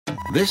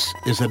This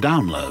is a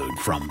download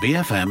from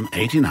BFM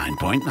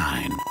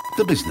 89.9,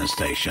 the business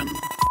station.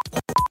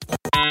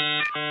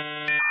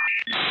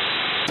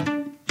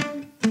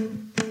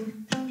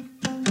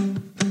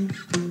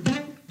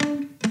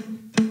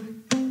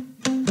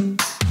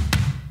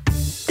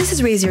 This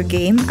is Raise Your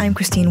Game. I'm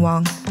Christine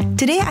Wong.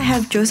 Today I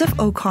have Joseph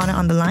O'Connor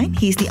on the line.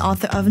 He's the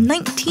author of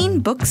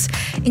 19 books,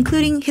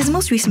 including his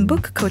most recent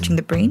book, Coaching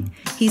the Brain.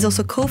 He's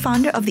also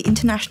co-founder of the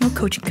International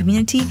Coaching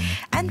Community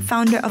and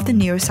founder of the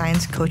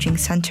Neuroscience Coaching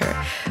Center.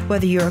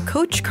 Whether you're a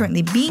coach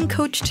currently being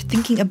coached,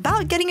 thinking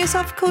about getting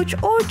yourself a coach,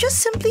 or just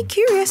simply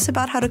curious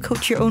about how to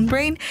coach your own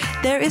brain,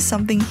 there is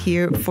something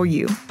here for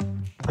you.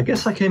 I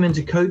guess I came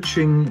into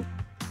coaching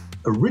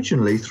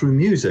originally through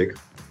music.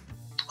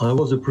 I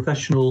was a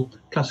professional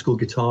classical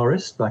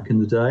guitarist back in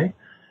the day,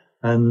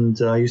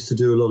 and I used to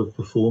do a lot of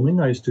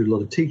performing. I used to do a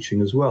lot of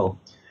teaching as well.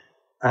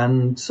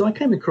 And so I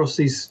came across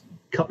these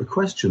couple of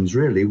questions,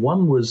 really.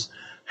 One was,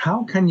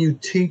 how can you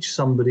teach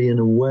somebody in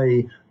a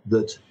way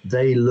that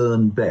they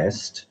learn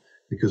best?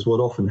 Because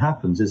what often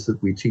happens is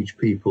that we teach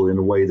people in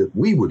a way that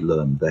we would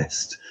learn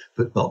best,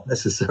 but not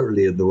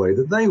necessarily in the way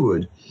that they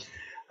would.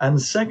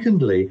 And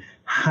secondly,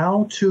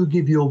 how to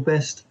give your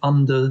best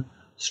under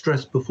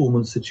stress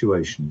performance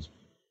situations.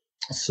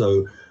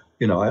 So,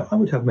 I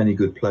would have many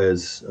good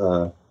players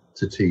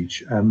to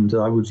teach, and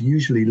I would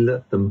usually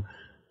let them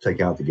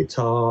take out the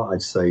guitar.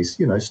 I'd say,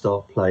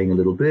 start playing a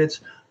little bit.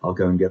 I'll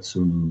go and get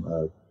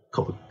some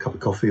cup of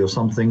coffee or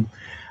something.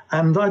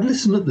 And I'd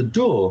listen at the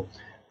door,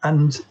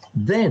 and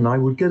then I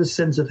would get a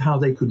sense of how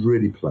they could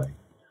really play.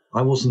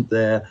 I wasn't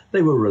there.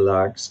 They were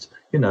relaxed.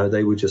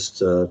 They were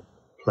just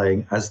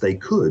playing as they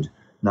could.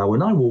 Now,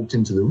 when I walked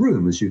into the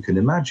room, as you can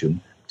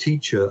imagine,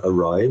 teacher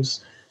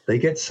arrives, they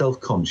get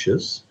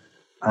self-conscious,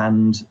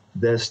 and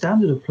their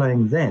standard of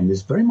playing then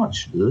is very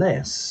much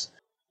less.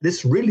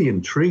 This really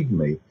intrigued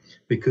me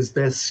because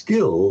their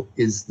skill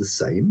is the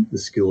same. The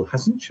skill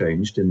hasn't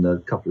changed in the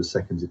couple of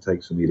seconds it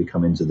takes for me to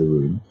come into the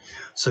room.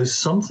 So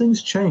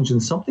something's changed,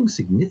 and something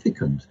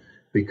significant,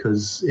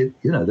 because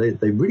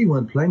they really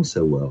weren't playing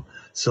so well.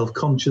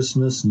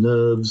 Self-consciousness,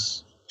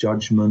 nerves,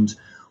 judgment,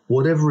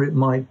 whatever it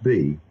might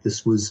be,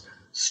 this was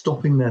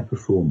stopping their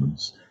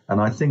performance. And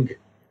I think,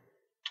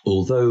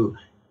 although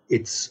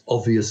it's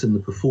obvious in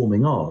the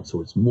performing arts,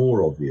 or it's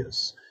more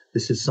obvious,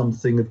 this is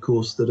something, of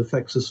course, that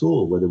affects us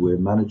all, whether we're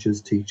managers,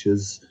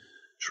 teachers,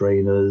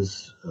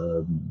 trainers,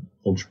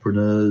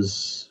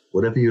 entrepreneurs,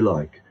 whatever you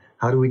like.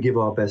 How do we give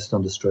our best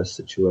under stress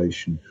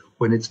situation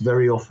when it's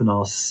very often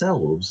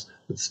ourselves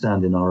that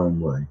stand in our own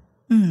way?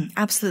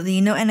 Absolutely.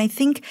 And I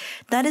think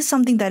that is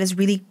something that is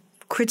really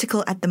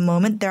critical at the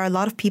moment. There are a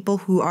lot of people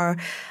who are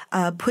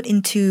put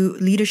into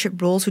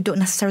leadership roles who don't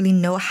necessarily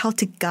know how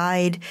to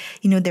guide,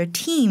 their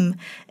team,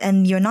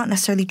 and you're not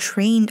necessarily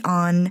trained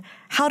on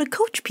how to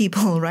coach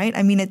people, right?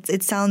 I mean,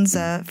 it sounds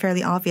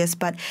fairly obvious,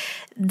 but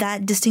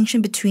that distinction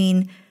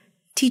between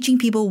teaching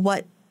people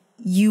what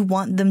you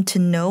want them to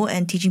know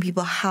and teaching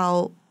people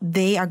how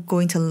they are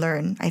going to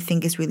learn, I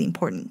think, is really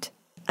important.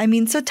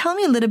 So tell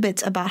me a little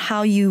bit about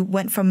how you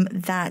went from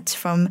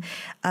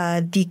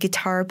the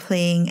guitar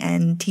playing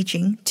and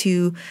teaching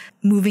to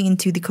moving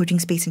into the coaching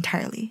space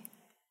entirely.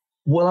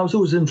 Well, I was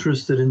always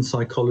interested in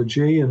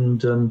psychology,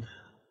 and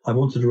I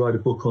wanted to write a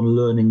book on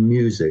learning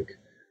music.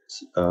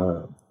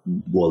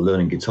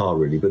 Learning guitar,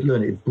 really, but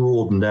it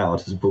broadened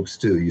out as books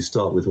do. You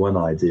start with one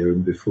idea,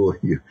 and before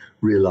you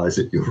realize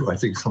it, you're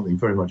writing something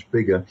very much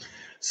bigger.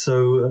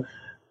 So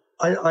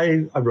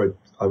I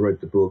wrote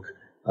the book.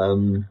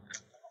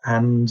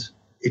 And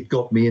it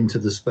got me into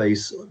the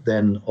space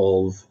then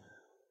of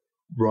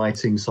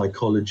writing,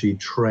 psychology,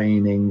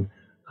 training.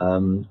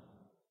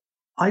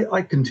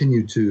 I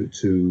continued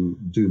to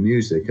do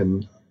music,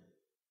 and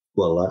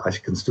I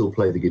can still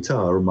play the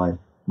guitar, and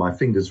my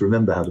fingers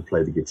remember how to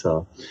play the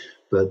guitar.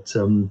 But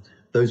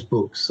those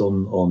books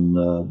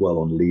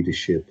on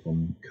leadership,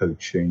 on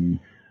coaching,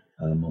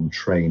 on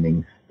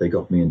training, they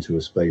got me into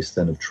a space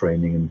then of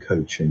training and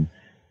coaching,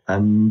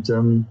 and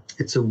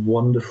it's a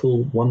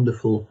wonderful,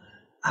 wonderful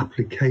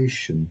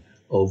application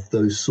of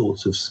those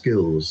sorts of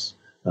skills,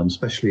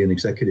 especially in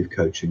executive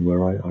coaching,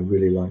 where I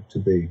really like to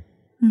be.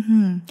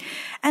 Mm-hmm.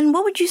 And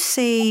what would you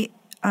say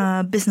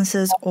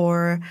businesses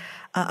or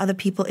other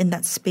people in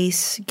that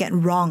space get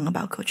wrong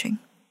about coaching?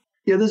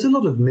 Yeah, there's a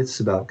lot of myths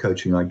about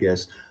coaching, I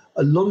guess.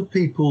 A lot of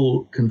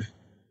people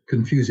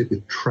confuse it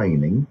with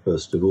training,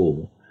 first of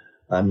all.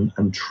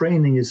 And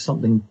training is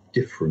something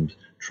different.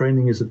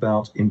 Training is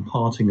about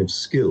imparting of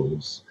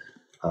skills,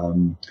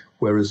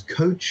 whereas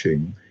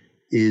coaching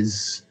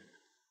is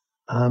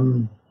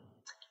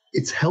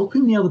it's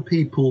helping the other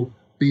people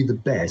be the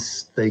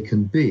best they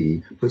can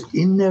be, but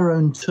in their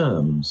own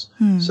terms.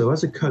 So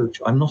as a coach,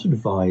 I'm not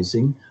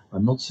advising,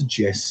 I'm not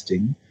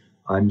suggesting,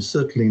 I'm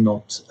certainly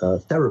not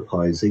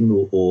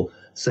therapizing or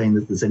saying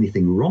that there's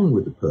anything wrong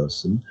with the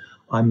person.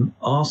 I'm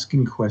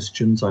asking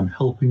questions, I'm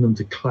helping them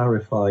to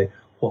clarify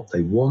what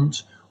they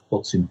want,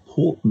 what's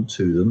important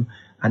to them,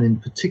 and in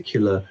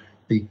particular,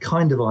 the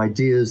kind of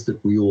ideas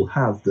that we all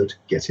have that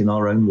get in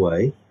our own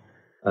way,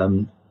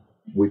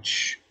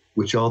 which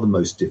which are the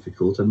most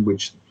difficult and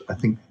which I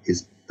think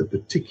is the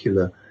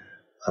particular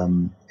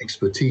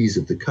expertise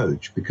of the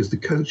coach, because the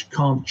coach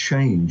can't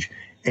change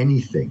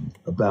anything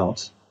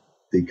about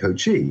the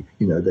coachee.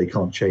 They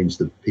can't change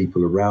the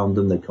people around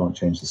them. They can't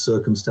change the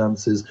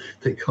circumstances.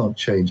 They can't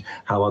change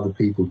how other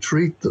people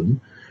treat them,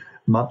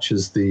 much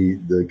as the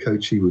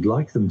coachee would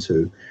like them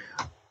to.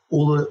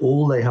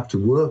 All they have to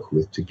work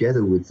with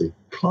together with the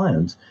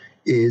client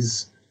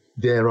is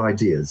their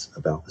ideas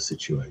about the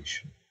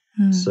situation.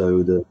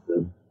 So the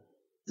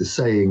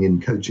saying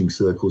in coaching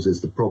circles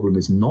is the problem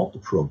is not the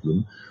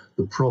problem.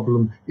 The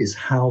problem is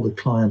how the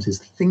client is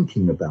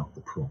thinking about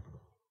the problem.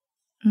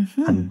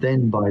 And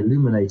then by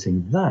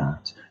illuminating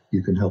that,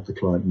 you can help the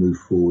client move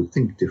forward,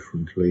 think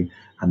differently,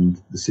 and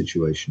the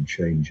situation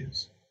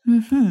changes.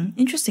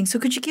 Interesting. So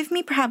could you give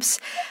me perhaps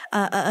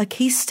a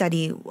case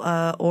study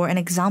or an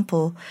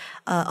example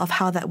of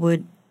how that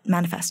would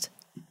manifest?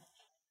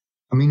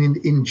 I mean,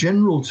 in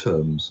general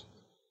terms,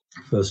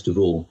 first of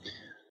all,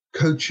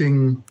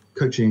 coaching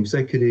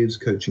executives,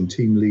 coaching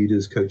team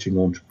leaders, coaching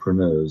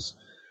entrepreneurs,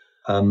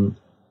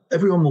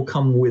 everyone will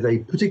come with a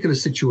particular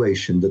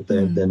situation that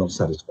they're not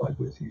satisfied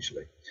with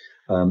usually.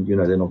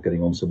 They're not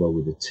getting on so well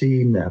with the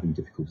team. They're having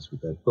difficulties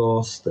with their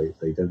boss.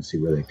 They don't see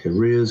where their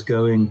career's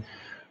going.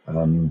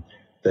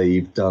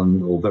 They've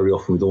done, or very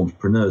often with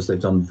entrepreneurs, they've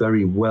done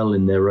very well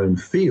in their own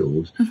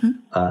field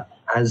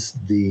as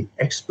the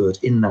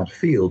expert in that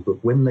field.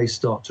 But when they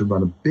start to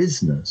run a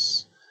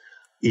business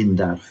in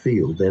that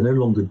field, they're no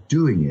longer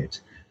doing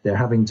it. They're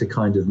having to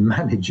kind of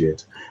manage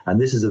it. And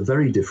this is a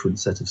very different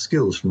set of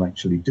skills from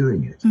actually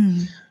doing it.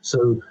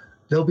 So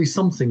there'll be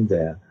something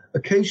there.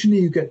 Occasionally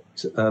you get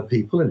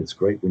people, and it's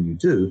great when you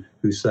do,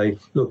 who say,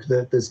 look,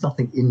 there's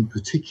nothing in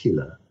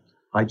particular.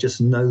 I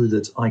just know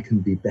that I can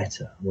be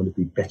better. I want to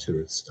be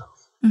better at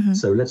stuff.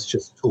 So let's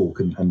just talk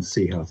and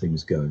see how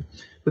things go.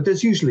 But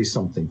there's usually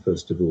something,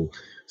 first of all.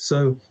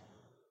 So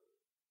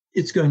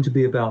it's going to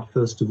be about,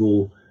 first of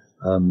all,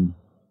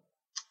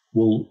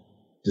 we'll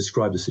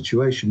describe the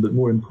situation, but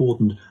more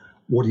important,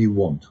 what do you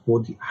want?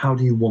 How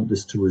do you want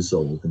this to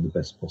resolve in the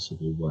best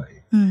possible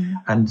way?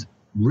 And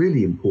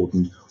really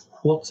important,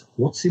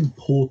 what's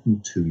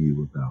important to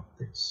you about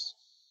this?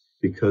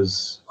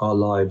 Because our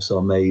lives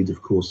are made,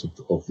 of course,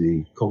 of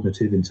the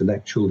cognitive,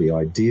 intellectual, the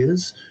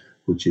ideas,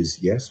 which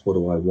is, yes, what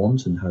do I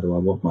want and how do I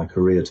want my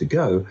career to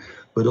go?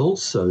 But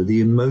also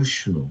the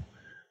emotional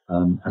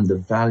and the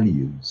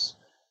values.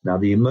 Now,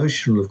 the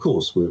emotional, of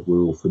course, we're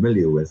all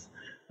familiar with,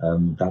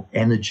 that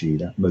energy,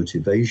 that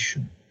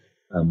motivation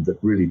that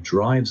really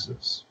drives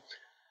us.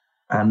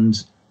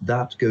 And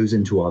that goes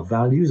into our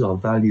values. Our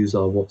values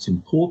are what's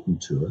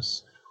important to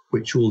us,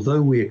 which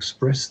although we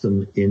express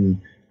them in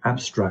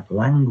abstract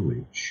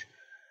language,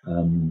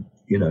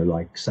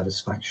 like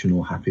satisfaction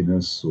or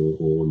happiness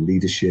or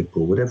leadership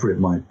or whatever it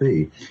might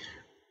be,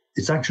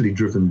 it's actually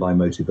driven by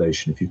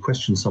motivation. If you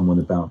question someone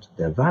about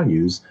their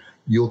values,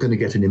 you're going to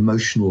get an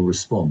emotional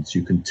response.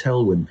 You can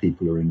tell when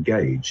people are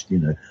engaged.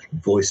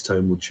 Voice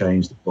tone will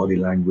change, the body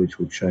language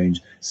will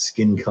change,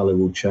 skin color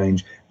will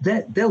change.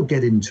 They'll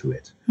get into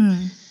it.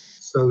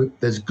 So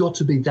there's got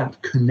to be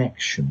that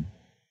connection.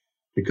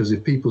 Because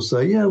if people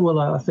say, yeah, well,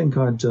 I think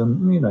I'd,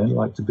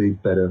 like to be a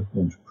better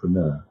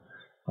entrepreneur,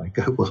 I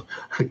go, well,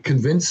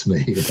 convince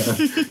me.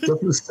 It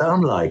doesn't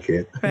sound like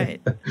it.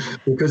 Right.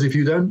 Because if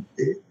you don't,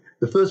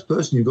 the first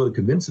person you've got to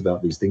convince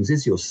about these things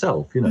is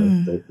yourself.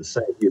 The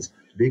saying is,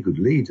 to be a good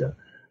leader,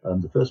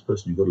 the first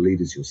person you've got to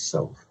lead is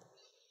yourself.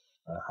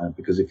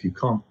 Because if you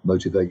can't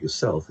motivate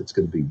yourself, it's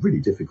going to be really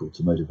difficult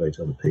to motivate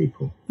other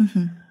people.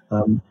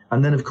 And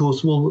then, of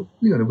course,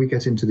 we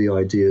get into the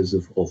ideas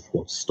of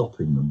what's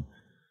stopping them.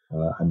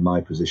 And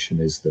my position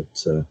is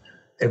that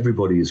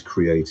everybody is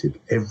creative,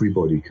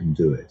 everybody can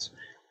do it.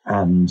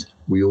 And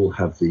we all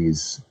have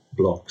these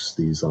blocks,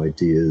 these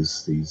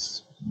ideas,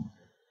 these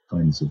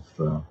kinds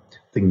of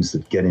things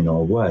that get in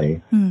our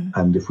way.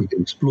 And if we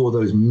can explore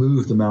those,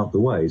 move them out the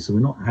way, so we're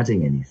not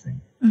adding anything.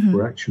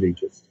 We're actually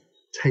just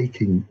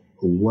taking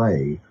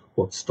away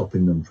what's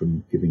stopping them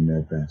from giving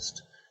their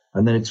best.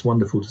 And then it's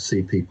wonderful to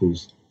see people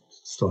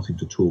starting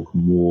to talk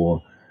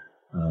more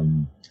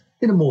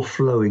in a more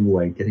flowing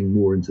way, getting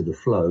more into the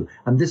flow.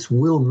 And this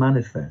will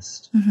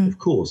manifest, of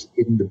course,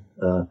 in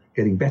the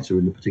getting better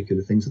in the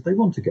particular things that they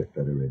want to get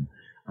better in.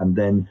 And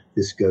then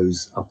this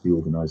goes up the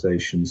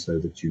organization so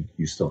that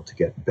you start to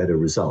get better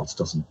results.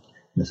 Doesn't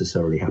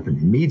necessarily happen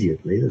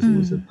immediately. There's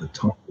always a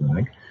time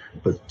lag.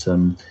 But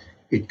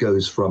it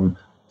goes from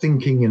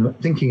thinking,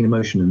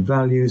 emotion and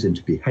values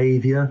into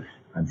behavior,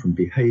 and from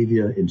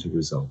behavior into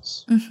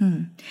results.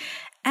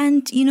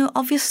 And,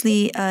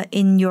 obviously,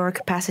 in your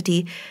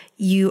capacity,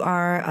 you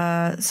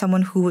are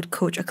someone who would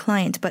coach a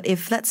client. But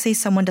if, let's say,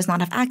 someone does not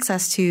have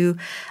access to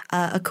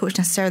a coach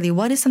necessarily,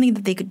 what is something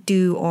that they could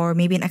do, or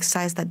maybe an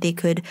exercise that they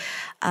could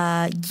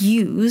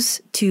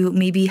use to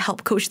maybe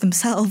help coach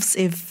themselves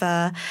if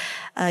the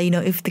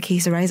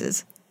case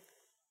arises?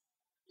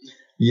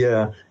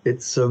 Yeah,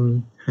 it's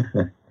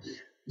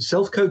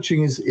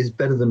self-coaching is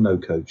better than no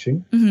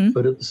coaching.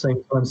 But at the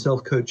same time,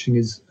 self-coaching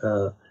is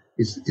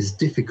is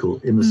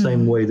difficult in the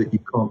same way that you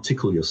can't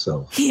tickle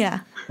yourself.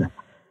 Yeah.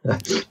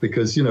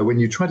 Because, you know, when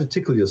you try to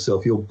tickle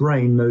yourself, your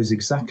brain knows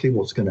exactly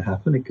what's going to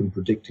happen. It can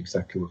predict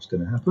exactly what's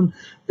going to happen.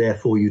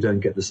 Therefore, you don't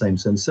get the same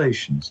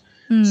sensations.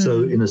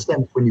 So in a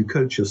sense, when you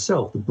coach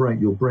yourself,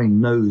 your brain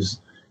knows,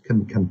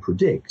 can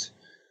predict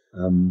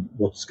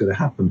what's going to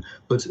happen.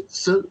 But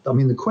so, I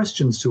mean, the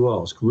questions to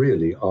ask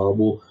really are,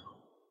 well,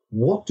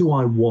 what do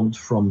I want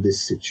from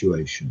this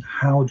situation?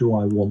 How do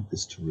I want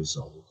this to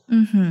resolve?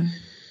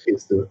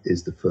 Is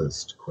the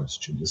first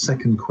question. The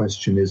second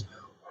question is,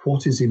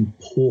 what is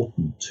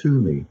important to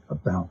me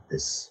about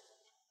this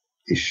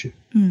issue?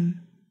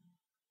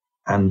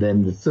 And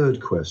then the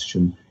third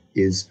question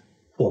is,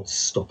 what's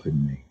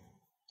stopping me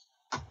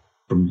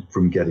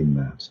from getting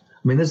that?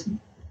 I mean,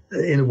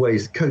 in a way,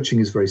 coaching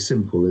is very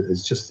simple. It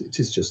is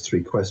just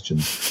three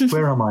questions.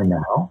 Where am I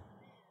now?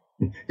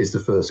 Is the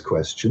first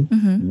question.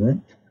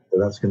 So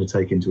that's going to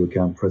take into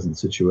account present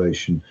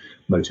situation,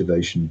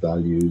 motivation,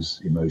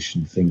 values,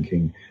 emotion,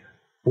 thinking.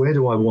 Where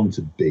do I want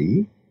to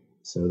be?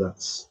 So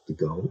that's the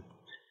goal.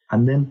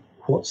 And then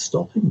what's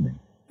stopping me?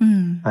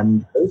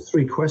 And those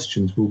three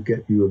questions will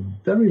get you a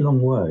very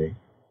long way.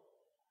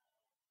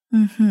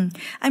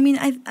 I mean,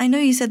 I know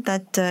you said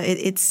that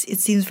it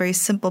seems very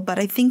simple, but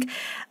I think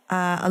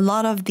a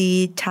lot of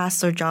the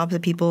tasks or jobs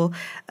that people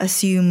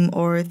assume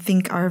or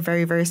think are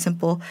very, very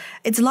simple,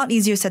 it's a lot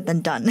easier said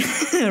than done,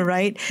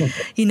 right?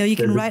 You know, you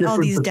can write all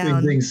these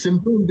down. Being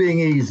simple and being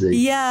easy.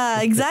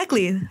 Yeah,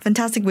 exactly.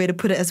 Fantastic way to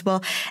put it as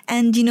well.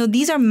 And, you know,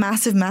 these are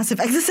massive, massive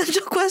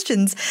existential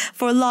questions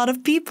for a lot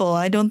of people.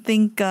 I don't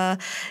think,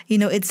 you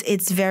know,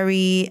 it's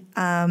very...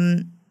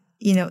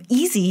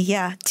 easy,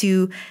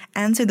 to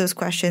answer those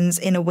questions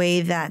in a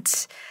way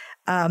that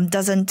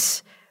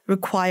doesn't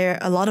require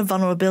a lot of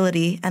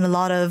vulnerability and a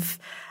lot of,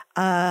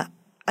 I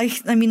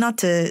mean, not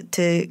to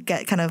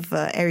get kind of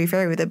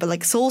airy-fairy with it, but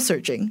like soul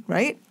searching,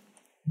 right?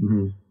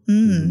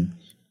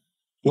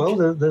 Well,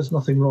 there's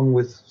nothing wrong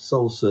with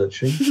soul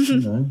searching.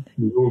 You know,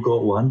 we've all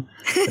got one,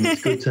 and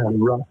it's good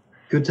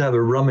to have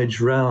a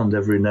rummage round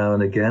every now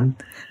and again.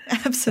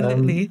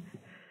 Absolutely.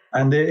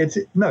 And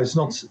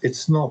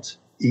it's not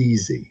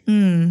easy.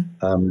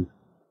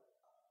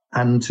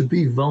 And to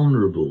be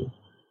vulnerable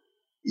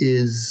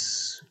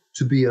is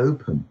to be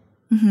open.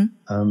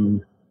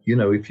 You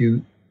know, if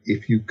you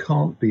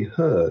can't be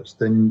hurt,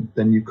 then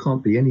you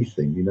can't be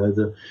anything. You know,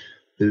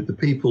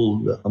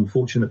 the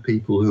unfortunate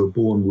people who are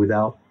born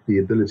without the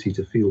ability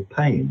to feel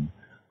pain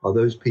are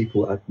those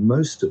people at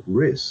most at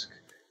risk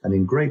and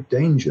in great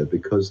danger,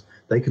 because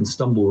they can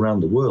stumble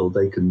around the world,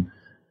 they can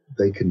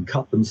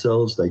cut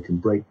themselves, they can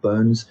break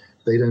bones.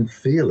 They don't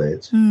feel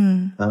it.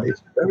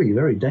 It's very,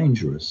 very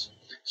dangerous.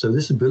 So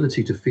this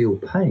ability to feel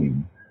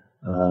pain,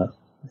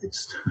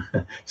 it's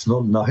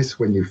not nice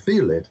when you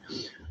feel it.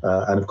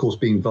 And of course,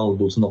 being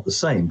vulnerable is not the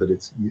same, but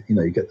it's, you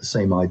know, you get the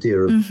same idea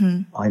of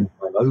I'm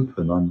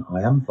open,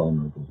 I am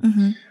vulnerable.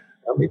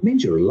 It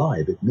means you're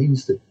alive. It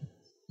means that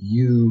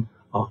you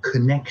are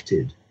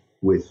connected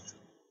with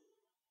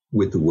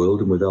the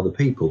world and with other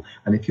people.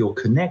 And if you're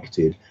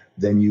connected,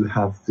 then you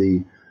have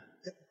the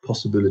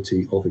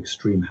possibility of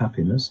extreme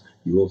happiness.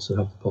 You also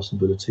have the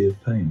possibility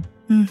of pain.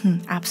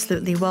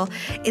 Absolutely. Well,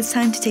 it's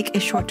time to take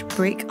a short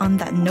break on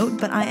that note,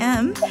 but I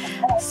am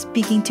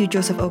speaking to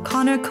Joseph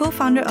O'Connor,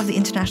 co-founder of the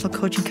International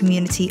Coaching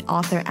Community,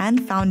 author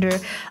and founder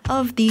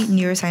of the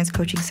Neuroscience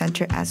Coaching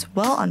Center as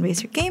well on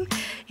Raise Your Game.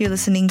 You're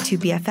listening to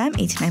BFM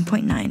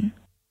 89.9.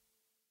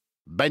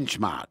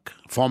 Benchmark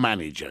for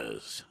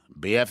Managers,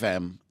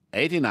 BFM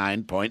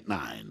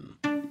 89.9.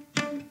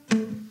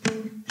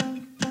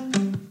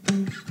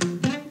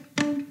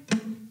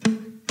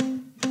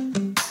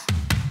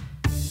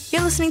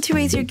 You're listening to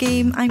Raise Your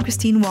Game. I'm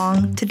Christine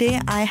Wong. Today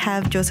I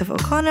have Joseph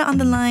O'Connor on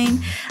the line.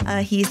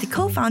 He is the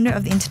co-founder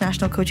of the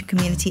International Coaching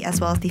Community as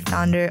well as the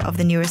founder of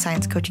the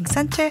Neuroscience Coaching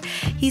Center.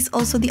 He's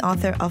also the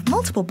author of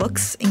multiple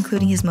books,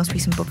 including his most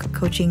recent book,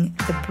 Coaching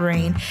the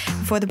Brain.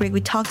 Before the break,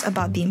 we talked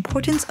about the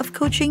importance of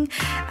coaching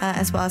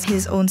as well as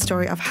his own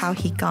story of how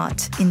he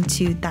got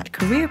into that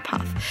career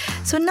path.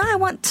 So now I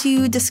want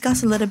to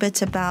discuss a little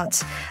bit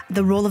about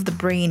the role of the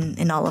brain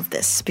in all of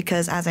this,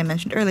 because as I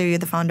mentioned earlier, you're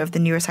the founder of the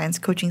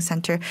Neuroscience Coaching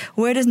Center.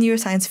 Where does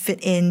neuroscience fit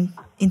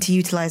into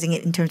utilizing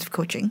it in terms of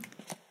coaching?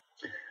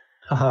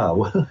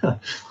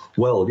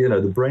 Well, you know,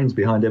 the brain's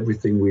behind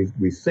everything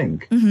we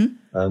think.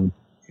 It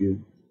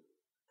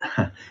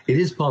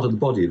is part of the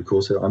body, of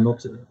course. I'm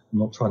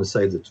not trying to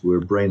say that we're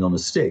a brain on a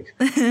stick.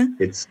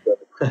 It's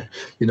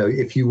you know,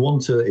 if you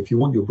want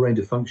your brain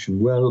to function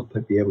well,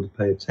 be able to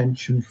pay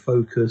attention,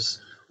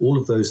 focus, all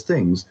of those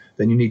things,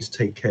 then you need to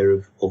take care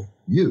of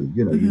you.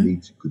 You know, you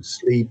need good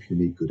sleep, you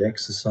need good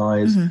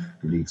exercise, you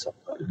need some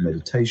kind of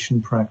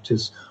meditation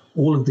practice.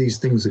 All of these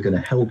things are going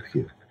to help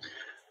you.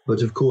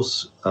 But of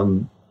course,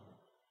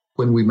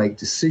 when we make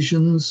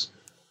decisions,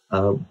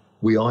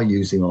 we are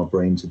using our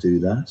brain to do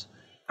that.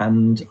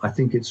 And I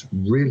think it's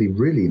really,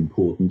 really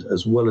important,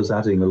 as well as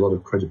adding a lot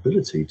of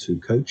credibility to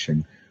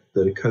coaching,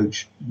 that a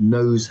coach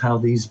knows how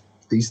these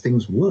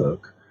things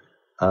work.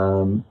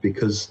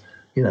 Because,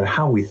 you know,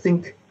 how we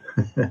think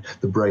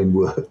the brain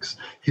works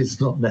is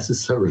not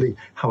necessarily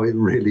how it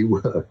really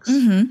works.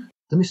 Mm-hmm.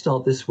 Let me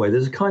start this way.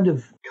 There's a kind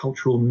of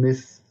cultural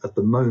myth at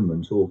the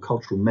moment, or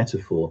cultural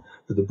metaphor,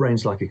 that the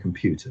brain's like a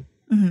computer.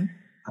 Mm-hmm.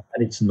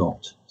 And it's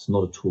not. It's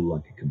not at all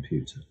like a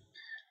computer,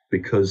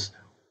 because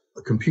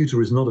a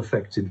computer is not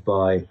affected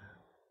by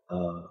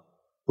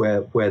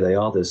where they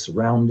are, their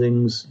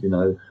surroundings,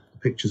 the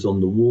pictures on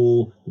the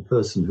wall, the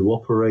person who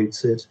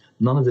operates it.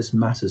 None of this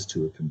matters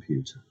to a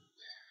computer.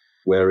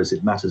 Whereas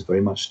it matters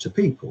very much to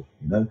people,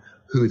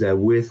 who they're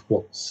with,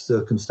 what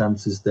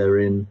circumstances they're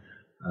in.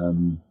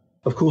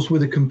 Of course,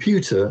 with a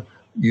computer,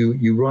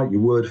 you write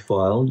your Word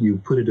file, you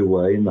put it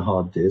away in the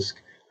hard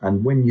disk,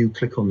 and when you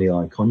click on the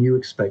icon, you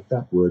expect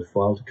that Word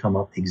file to come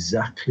up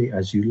exactly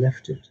as you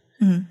left it.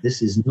 Mm-hmm.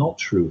 This is not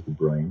true of the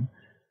brain.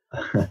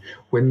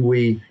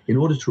 In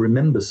order to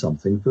remember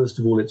something, first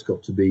of all, it's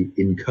got to be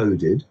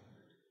encoded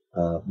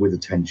with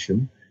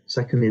attention.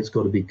 Secondly, it's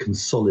got to be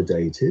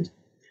consolidated.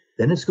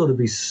 Then it's got to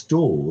be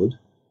stored.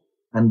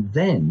 And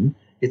then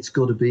it's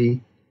got to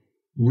be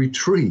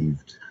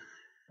retrieved.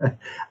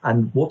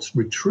 And what's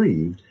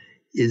retrieved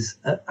is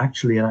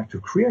actually an act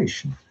of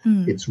creation.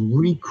 It's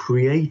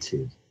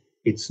recreated.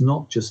 It's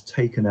not just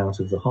taken out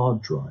of the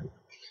hard drive.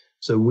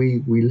 So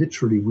we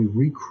literally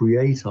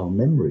recreate our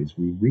memories,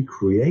 we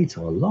recreate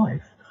our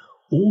life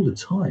all the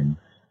time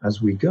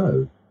as we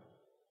go.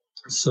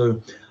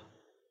 So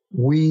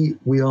we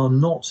are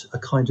not a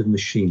kind of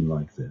machine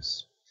like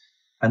this.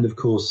 And of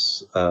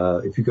course,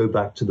 if you go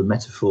back to the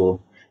metaphor,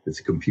 it's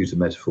a computer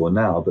metaphor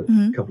now, but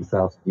a couple of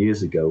thousand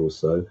years ago or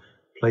so,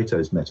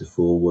 Plato's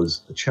metaphor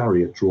was a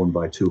chariot drawn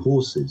by two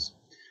horses.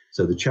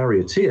 So the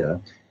charioteer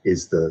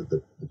is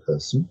the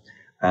person,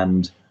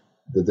 and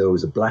there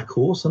was a black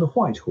horse and a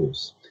white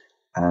horse.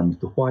 And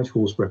the white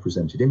horse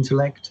represented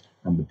intellect,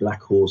 and the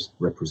black horse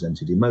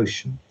represented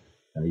emotion.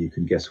 Now you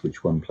can guess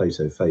which one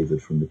Plato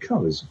favored from the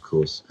colors, of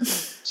course.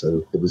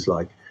 So it was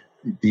like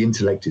the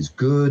intellect is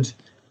good,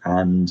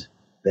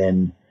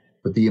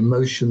 but the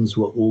emotions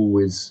were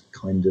always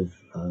kind of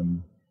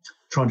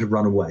trying to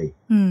run away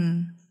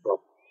from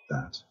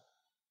that.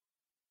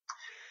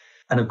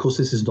 And of course,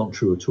 this is not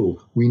true at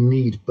all. We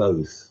need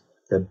both.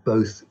 They're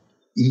both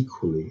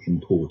equally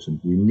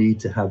important. We need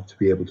to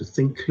be able to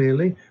think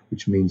clearly,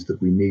 which means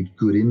that we need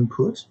good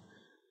input.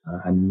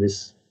 And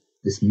this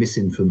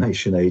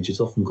misinformation age, it's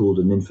often called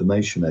an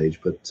information age,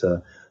 but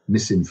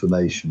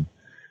misinformation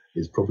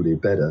is probably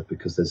better,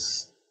 because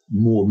there's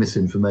more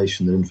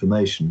misinformation than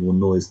information, more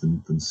noise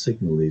than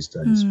signal these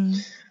days.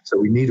 So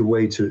we need a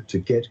way to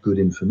get good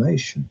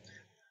information.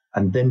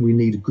 And then we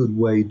need a good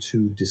way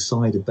to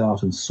decide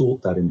about and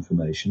sort that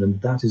information.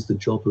 And that is the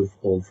job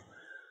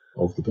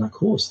of the black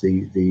horse,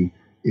 the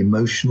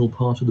emotional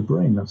part of the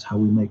brain. That's how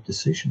we make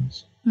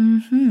decisions.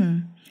 Mm-hmm.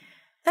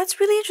 That's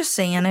really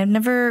interesting, and I've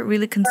never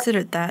really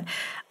considered that.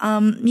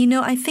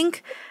 I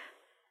think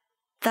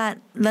that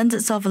lends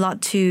itself a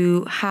lot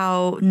to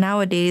how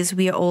nowadays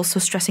we are also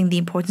stressing the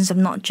importance of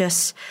not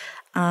just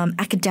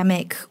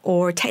academic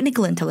or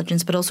technical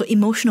intelligence, but also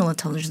emotional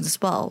intelligence as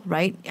well,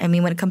 right? I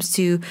mean, when it comes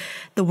to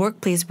the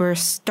workplace, we're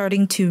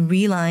starting to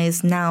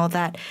realize now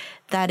that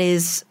that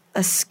is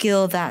a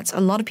skill that a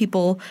lot of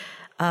people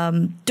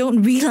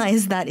don't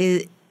realize that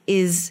it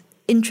is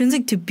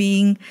intrinsic to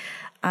being,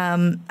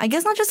 I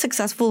guess, not just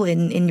successful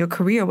in your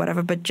career or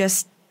whatever, but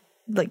just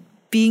like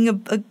being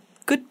a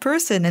good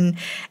person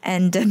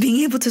and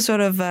being able to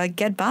sort of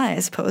get by, I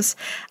suppose.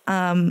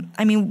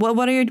 I mean,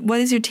 what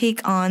is your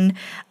take on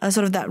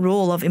sort of that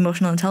role of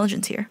emotional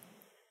intelligence here?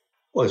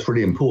 Well, it's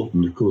really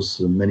important. Of course,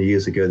 many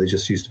years ago, there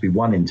just used to be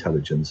one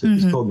intelligence. It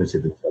was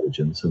cognitive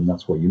intelligence, and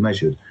that's what you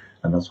measured,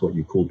 and that's what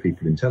you call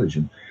people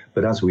intelligent.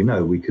 But as we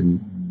know,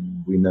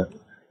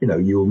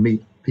 you'll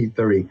meet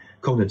very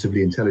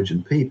cognitively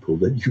intelligent people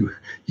that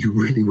you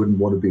really wouldn't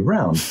want to be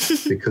around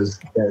because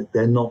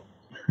they're not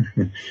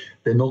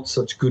they're not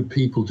such good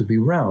people to be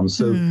around.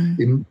 So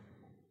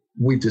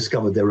we've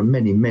discovered there are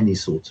many, many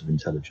sorts of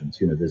intelligence.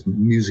 There's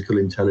musical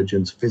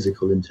intelligence,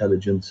 physical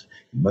intelligence,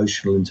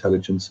 emotional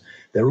intelligence.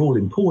 They're all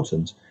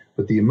important,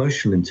 but the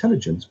emotional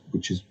intelligence,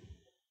 which is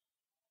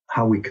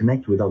how we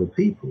connect with other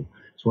people,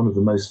 is one of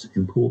the most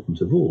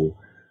important of all.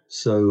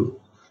 So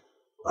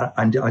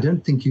I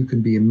don't think you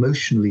can be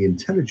emotionally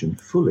intelligent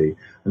fully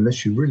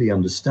unless you really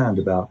understand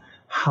about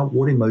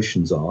what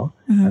emotions are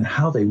and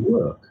how they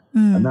work.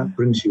 And that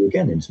brings you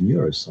again into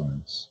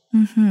neuroscience.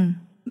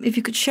 If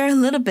you could share a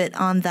little bit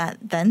on that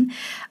then,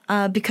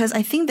 because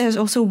I think there's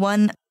also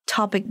one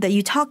topic that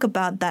you talk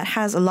about that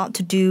has a lot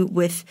to do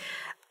with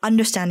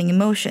understanding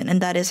emotion,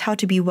 and that is how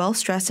to be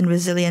well-stressed and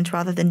resilient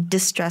rather than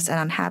distressed and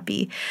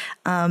unhappy.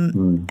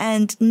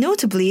 And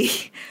notably,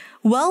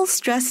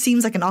 well-stressed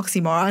seems like an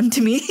oxymoron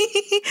to me.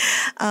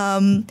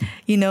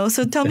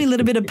 So tell me a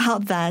little bit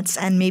about that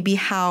and maybe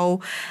how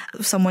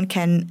someone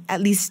can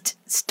at least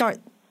start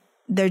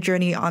their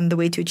journey on the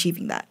way to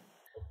achieving that.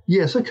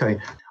 Yes, okay.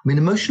 I mean,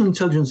 emotional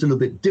intelligence is a little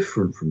bit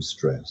different from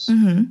stress.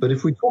 But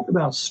if we talk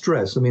about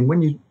stress, I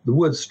mean, the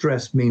word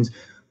stress means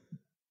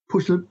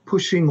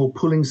pushing or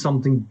pulling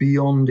something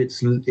beyond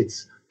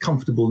its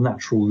comfortable,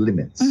 natural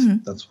limits.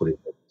 That's what it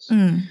is.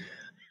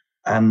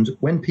 And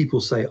when people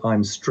say,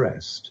 I'm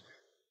stressed,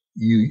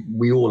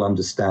 we all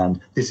understand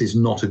this is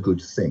not a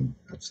good thing.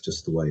 That's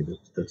just the way that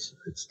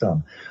it's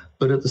done.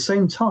 But at the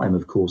same time,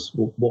 of course,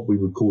 what we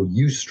would call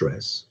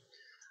eustress,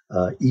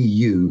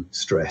 EU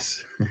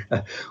stress,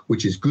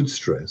 which is good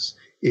stress,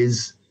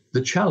 is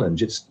the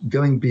challenge. It's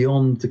going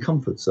beyond the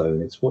comfort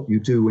zone. It's what you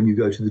do when you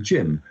go to the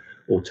gym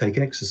or take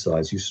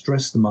exercise. You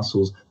stress the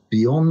muscles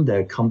beyond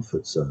their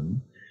comfort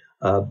zone,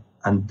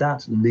 and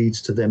that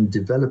leads to them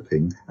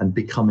developing and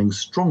becoming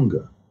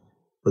stronger.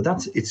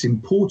 But it's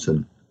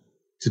important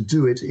to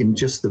do it in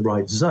just the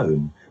right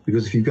zone,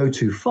 because if you go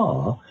too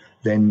far,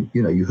 then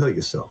you hurt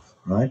yourself,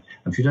 right?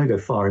 And if you don't go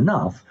far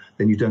enough,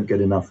 then you don't get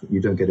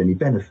any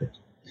benefit.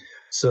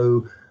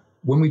 So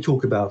when we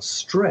talk about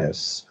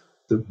stress,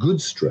 the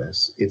good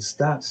stress, it's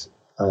that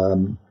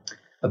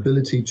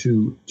ability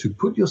to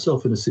put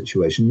yourself in a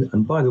situation.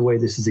 And by the way,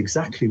 this is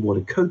exactly what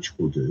a coach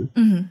will do.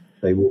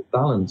 They will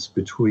balance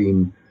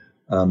between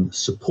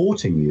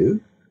supporting you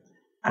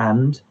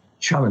and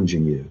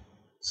challenging you.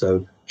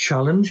 So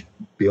challenge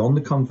beyond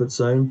the comfort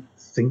zone,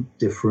 think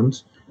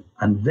different.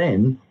 And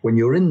then when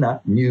you're in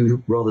that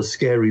new, rather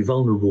scary,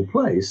 vulnerable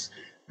place,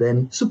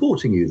 then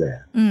supporting you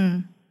there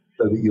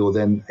so that you're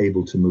then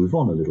able to move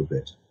on a little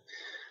bit.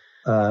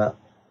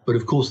 But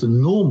of course, the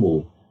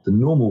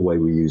normal way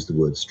we use the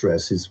word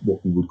stress is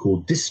what we would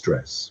call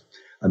distress.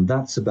 And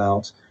that's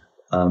about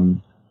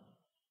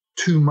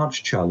too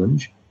much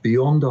challenge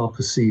beyond our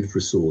perceived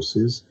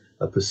resources,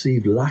 a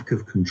perceived lack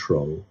of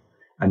control,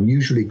 and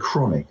usually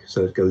chronic.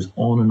 So it goes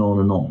on and on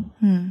and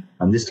on.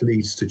 And this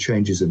leads to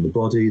changes in the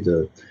body.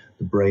 The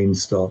brain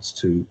starts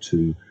to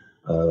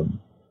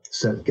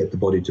get the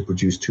body to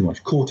produce too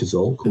much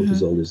cortisol.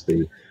 Cortisol is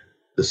the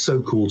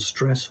so-called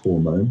stress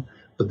hormone,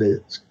 but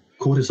the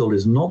cortisol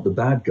is not the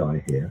bad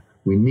guy here.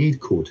 We need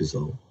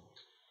cortisol.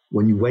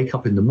 When you wake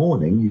up in the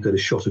morning, you get a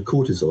shot of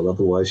cortisol.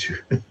 Otherwise,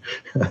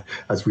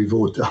 as we've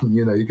all done,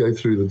 you go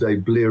through the day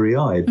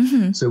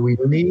bleary-eyed. So we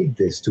need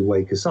this to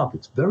wake us up.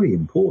 It's very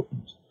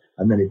important.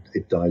 And then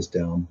it dies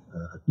down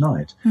at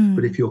night.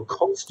 But if you're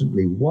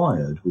constantly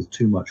wired with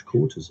too much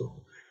cortisol,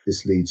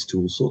 this leads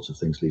to all sorts of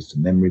things. It leads to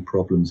memory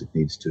problems. It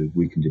leads to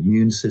weakened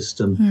immune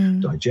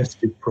system,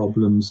 digestive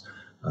problems,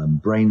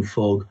 brain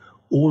fog,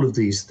 all of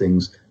these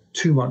things.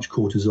 Too much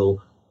cortisol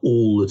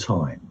all the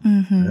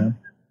time.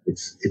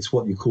 It's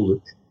what you call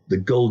it, the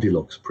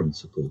Goldilocks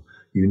principle.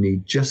 You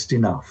need just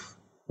enough,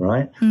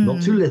 right?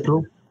 Not too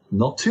little,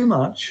 not too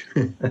much,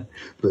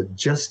 but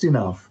just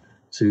enough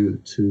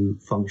to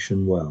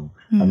function well.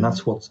 And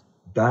that's what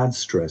bad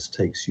stress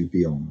takes you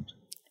beyond.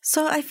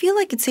 So I feel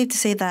like it's safe to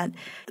say that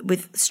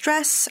with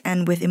stress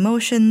and with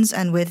emotions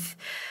and with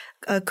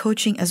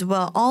coaching as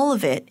well, all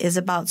of it is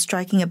about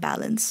striking a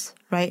balance,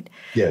 right?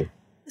 Yeah.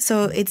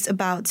 So it's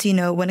about,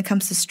 when it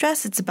comes to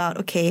stress, it's about,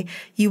 okay,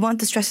 you want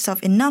to stress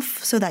yourself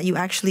enough so that you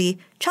actually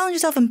challenge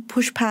yourself and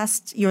push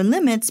past your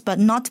limits, but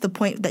not to the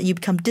point that you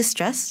become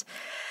distressed.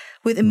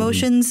 With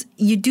emotions,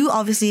 you do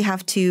obviously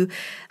have to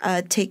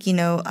take,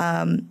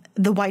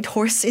 the white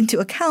horse into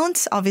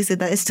account. Obviously,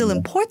 that is still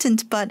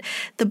important, but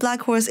the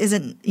black horse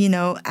isn't,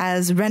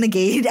 as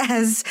renegade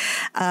as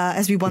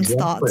we once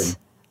thought,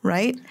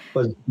 right?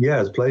 But yeah,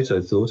 as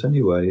Plato thought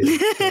anyway.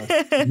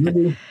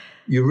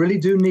 You really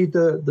do need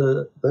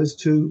those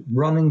two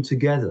running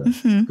together,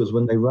 because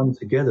when they run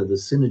together, the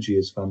synergy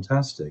is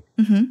fantastic.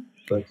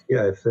 But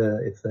yeah, if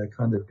they're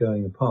kind of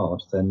going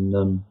apart,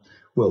 then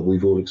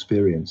we've all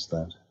experienced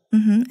that.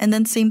 And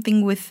then same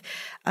thing with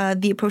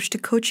the approach to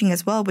coaching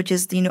as well, which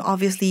is,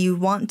 obviously you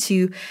want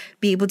to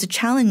be able to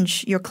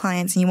challenge your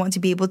clients and you want to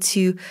be able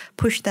to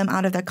push them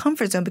out of their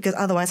comfort zone, because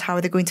otherwise how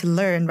are they going to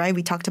learn, right?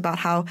 We talked about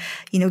how,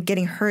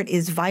 getting hurt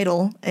is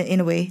vital in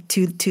a way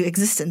to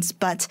existence.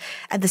 But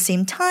at the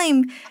same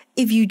time,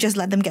 if you just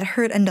let them get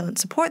hurt and don't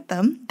support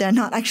them, they're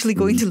not actually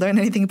going to learn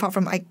anything apart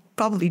from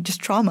probably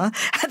just trauma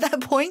at that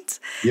point.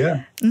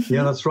 Yeah,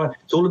 yeah, that's right.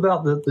 It's all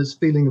about this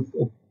feeling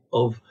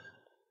of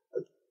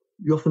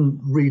you often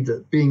read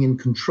that being in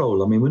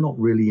control. I mean, we're not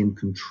really in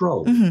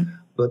control,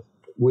 but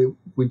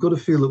we've got to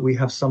feel that we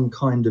have some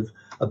kind of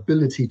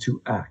ability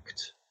to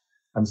act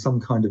and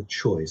some kind of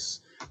choice.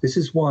 This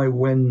is why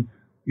when,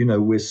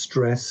 we're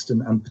stressed,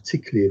 and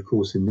particularly, of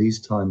course, in these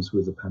times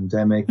with the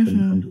pandemic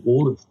and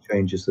all of the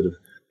changes that have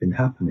been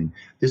happening,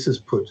 this has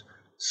put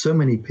so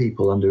many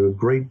people under a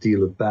great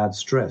deal of bad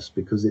stress,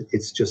 because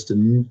it's just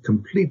a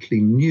completely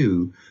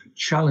new,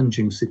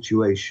 challenging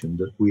situation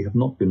that we have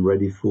not been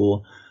ready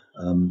for.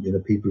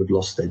 People have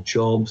lost their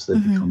jobs,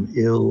 they've become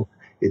ill.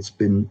 It's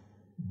been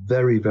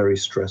very, very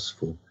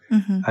stressful.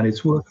 And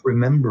it's worth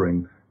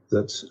remembering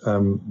that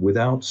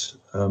without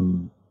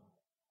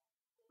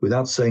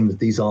saying that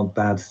these aren't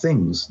bad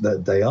things,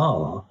 that they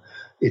are,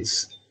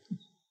 it's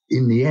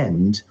in the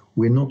end,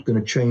 we're not going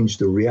to change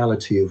the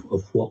reality of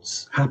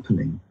what's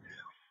happening.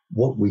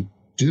 What we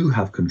do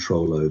have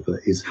control over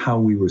is how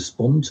we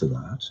respond to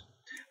that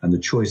and the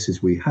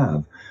choices we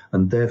have.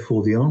 And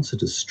therefore, the answer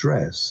to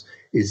stress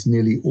is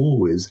nearly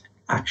always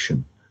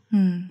action,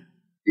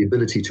 the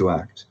ability to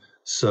act.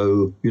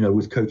 So,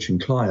 with coaching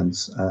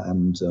clients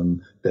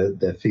and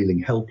they're feeling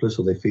helpless,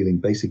 or they're feeling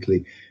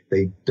basically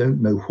they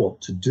don't know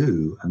what to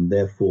do, and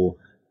therefore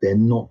they're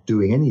not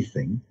doing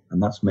anything,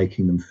 and that's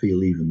making them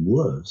feel even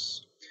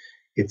worse.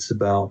 It's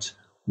about,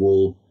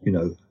 well,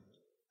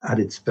 at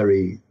its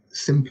very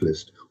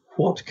simplest,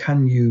 what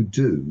can you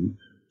do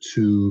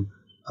to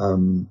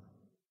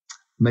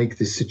make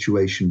this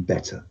situation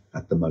better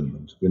at the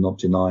moment? We're not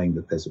denying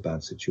that there's a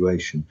bad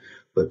situation,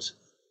 but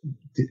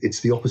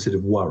it's the opposite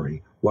of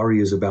worry.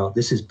 Worry is about,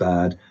 this is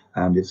bad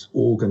and it's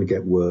all going to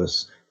get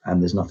worse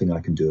and there's nothing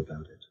I can do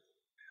about it.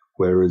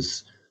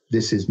 Whereas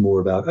this is more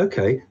about,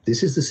 okay,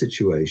 this is the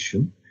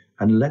situation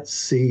and let's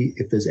see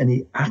if there's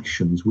any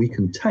actions we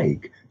can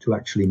take to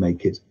actually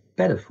make it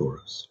better for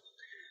us.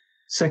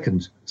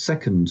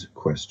 Second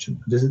question.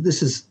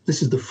 This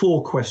is the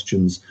 4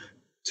 questions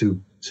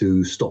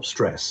to stop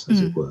stress,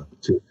 as it were,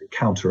 to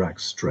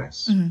counteract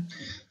stress. Mm-hmm.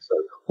 So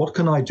what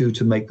can I do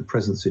to make the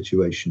present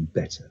situation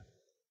better?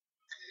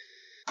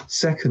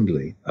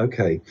 Secondly,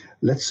 okay,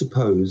 let's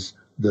suppose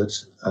that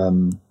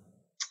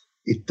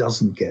it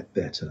doesn't get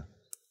better.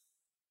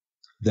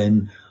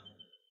 Then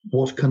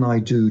what can I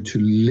do to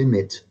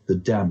limit the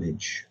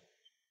damage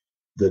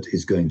that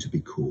is going to be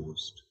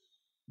caused?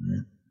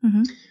 Yeah.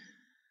 Mm-hmm.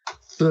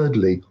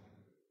 Thirdly,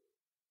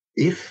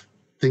 if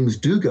things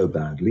do go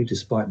badly,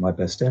 despite my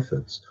best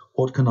efforts,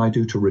 what can I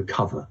do to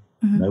recover?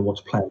 Mm-hmm.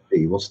 What's plan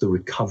B? What's the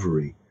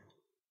recovery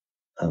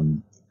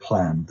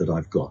plan that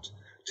I've got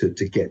to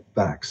get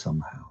back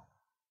somehow,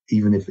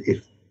 even if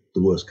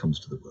the worst comes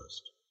to the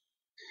worst?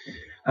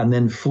 And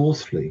then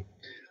fourthly,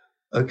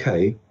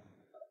 okay,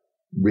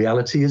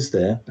 reality is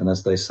there. And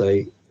as they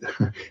say,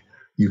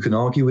 you can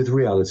argue with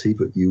reality,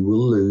 but you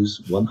will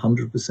lose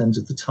 100%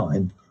 of the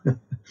time.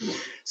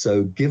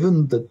 So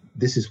given that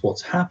this is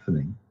what's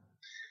happening,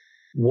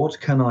 what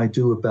can I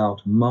do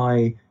about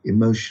my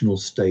emotional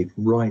state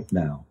right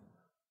now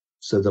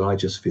so that I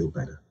just feel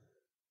better?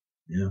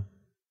 Yeah.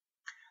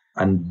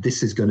 And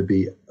this is going to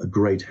be a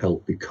great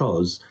help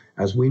because,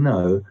 as we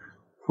know,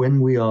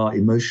 when we are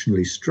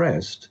emotionally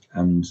stressed,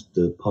 and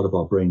the part of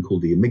our brain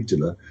called the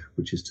amygdala,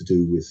 which is to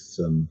do with,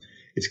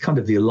 it's kind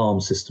of the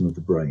alarm system of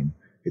the brain.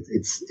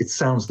 It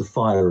sounds the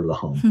fire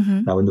alarm.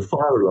 Mm-hmm. Now, when the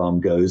fire alarm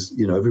goes,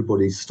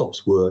 everybody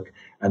stops work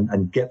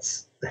and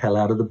gets the hell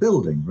out of the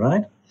building,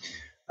 right?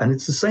 And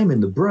it's the same in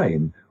the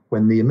brain.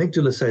 When the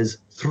amygdala says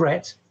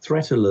threat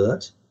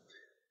alert,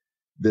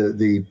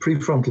 the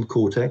prefrontal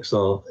cortex,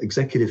 our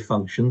executive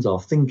functions, our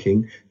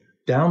thinking,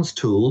 Downs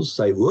tools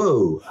say,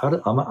 whoa,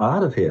 I'm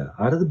out of here,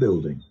 out of the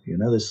building.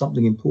 There's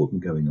something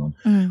important going on.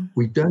 Mm.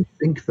 We don't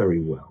think very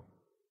well.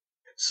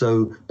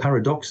 So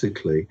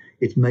paradoxically,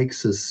 it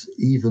makes us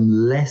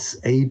even less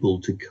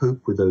able to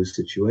cope with those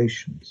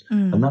situations.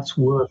 Mm. And that's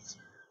worth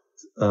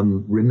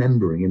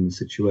remembering in the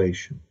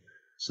situation.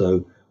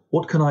 So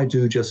what can I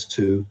do just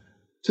to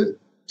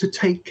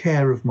take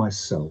care of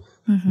myself,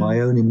 mm-hmm.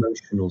 my own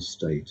emotional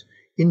state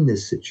in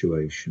this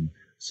situation,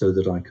 so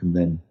that I can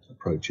then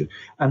approach it?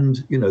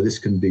 And, this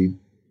can be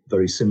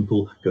very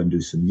simple. Go and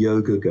do some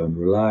yoga, go and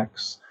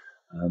relax,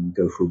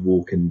 go for a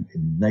walk in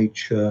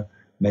nature,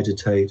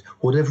 meditate,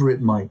 whatever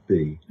it might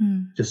be,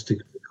 just to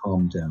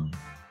calm down.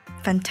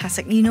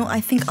 Fantastic. I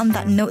think on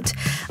that note,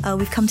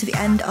 we've come to the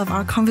end of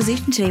our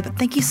conversation today. But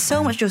thank you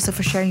so much, Joseph,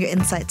 for sharing your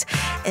insights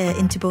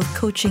into both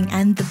coaching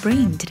and the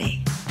brain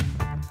today.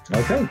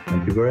 Okay.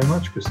 Thank you very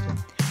much, Christine.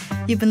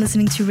 You've been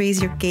listening to Raise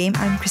Your Game.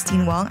 I'm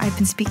Christine Wong. I've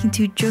been speaking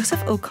to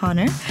Joseph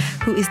O'Connor,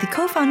 who is the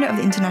co-founder of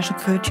the International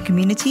Coaching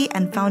Community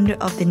and founder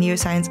of the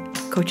Neuroscience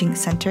Coaching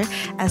Center,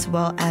 as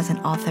well as an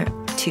author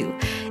too.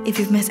 If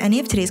you've missed any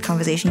of today's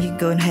conversation, you can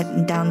go ahead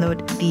and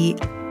download the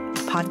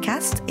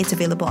podcast. It's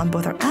available on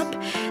both our app,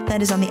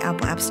 that is on the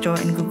Apple App Store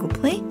and Google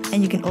Play.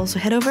 And you can also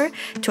head over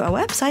to our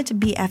website,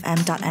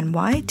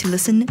 bfm.ny, to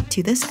listen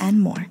to this and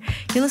more.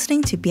 You're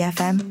listening to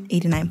BFM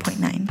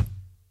 89.9.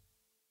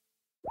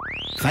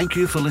 Thank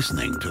you for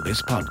listening to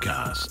this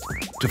podcast.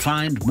 To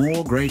find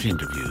more great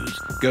interviews,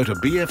 go to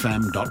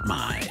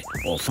bfm.my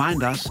or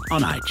find us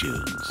on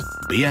iTunes.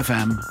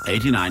 BFM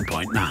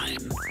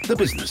 89.9, the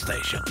business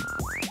station.